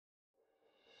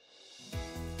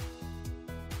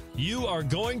you are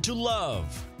going to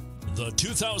love the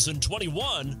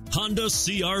 2021 Honda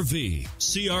CR-V.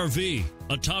 CR-V,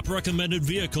 a top recommended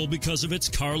vehicle because of its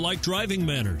car-like driving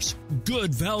manners,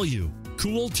 good value,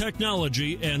 cool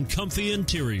technology, and comfy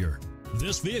interior.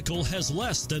 This vehicle has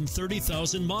less than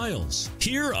 30,000 miles.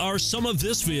 Here are some of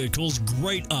this vehicle's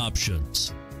great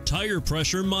options: tire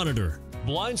pressure monitor,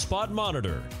 blind spot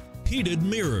monitor, heated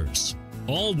mirrors,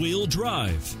 all-wheel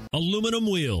drive, aluminum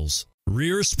wheels,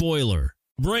 rear spoiler,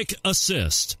 brake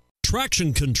assist,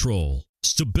 traction control,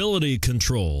 stability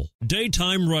control,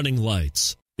 daytime running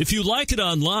lights. If you like it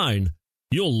online,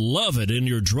 you'll love it in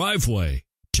your driveway.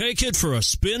 Take it for a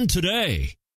spin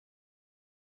today.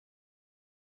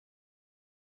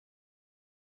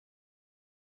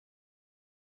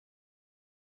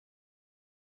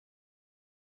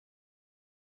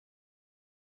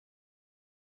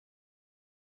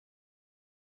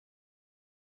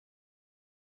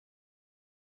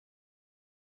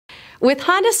 With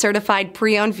Honda certified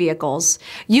pre-owned vehicles,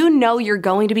 you know you're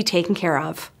going to be taken care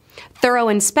of. Thorough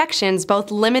inspections,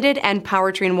 both limited and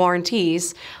powertrain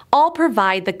warranties, all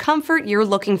provide the comfort you're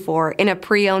looking for in a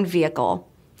pre-owned vehicle.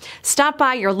 Stop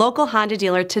by your local Honda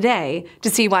dealer today to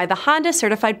see why the Honda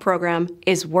certified program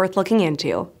is worth looking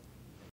into.